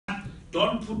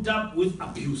don't put up with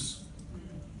abuse.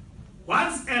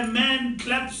 Once a man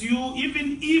claps you,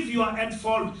 even if you are at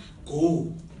fault,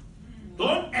 go.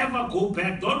 Don't ever go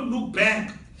back. Don't look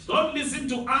back. Don't listen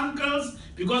to uncles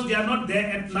because they are not there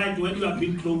at night when you are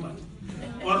being clobbered.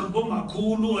 Or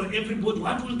Bomakulu or everybody.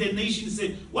 What will the nation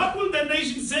say? What will the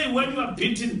nation say when you are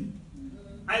beaten?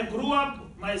 I grew up,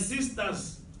 my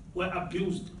sisters were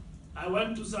abused. I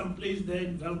went to some place there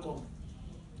in Velcom.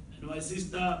 And my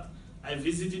sister, I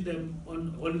visited them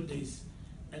on holidays.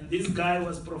 And this guy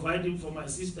was providing for my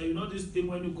sister. You know this thing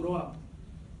when you grow up.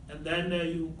 And then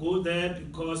you go there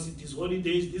because it is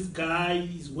holidays. This guy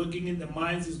is working in the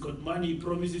mines. He's got money. He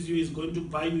promises you he's going to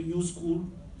buy you new school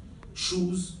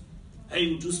shoes. Hey,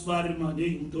 you do sparring money,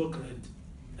 you do grant.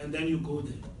 And then you go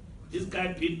there. This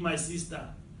guy beat my sister,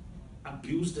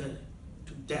 abused her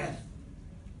to death.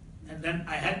 And then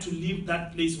I had to leave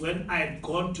that place when I had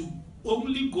gone to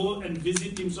only go and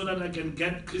visit him so that I can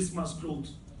get Christmas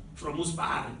clothes from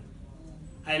Uspari.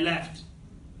 I left.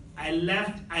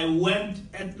 I went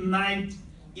at night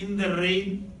in the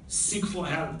rain, seek for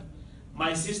help.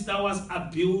 My sister was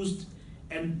abused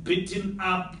and beaten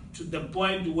up to the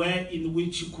point where in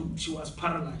which she was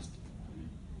paralyzed.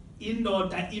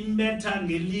 Indoda imbetha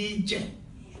ngelitshe.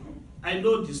 I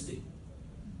know this thing.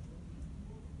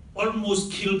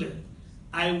 Almost killed her.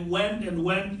 I went.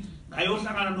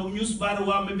 Ngayohlangana nomnyusbari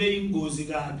wami beyingozi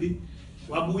kabi.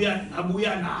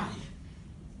 Wabuya naye.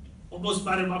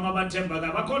 Obosbari bama bathemba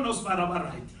kabi. Bakhona osbari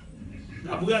abaright.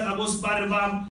 Ngabuya nabosbari bami.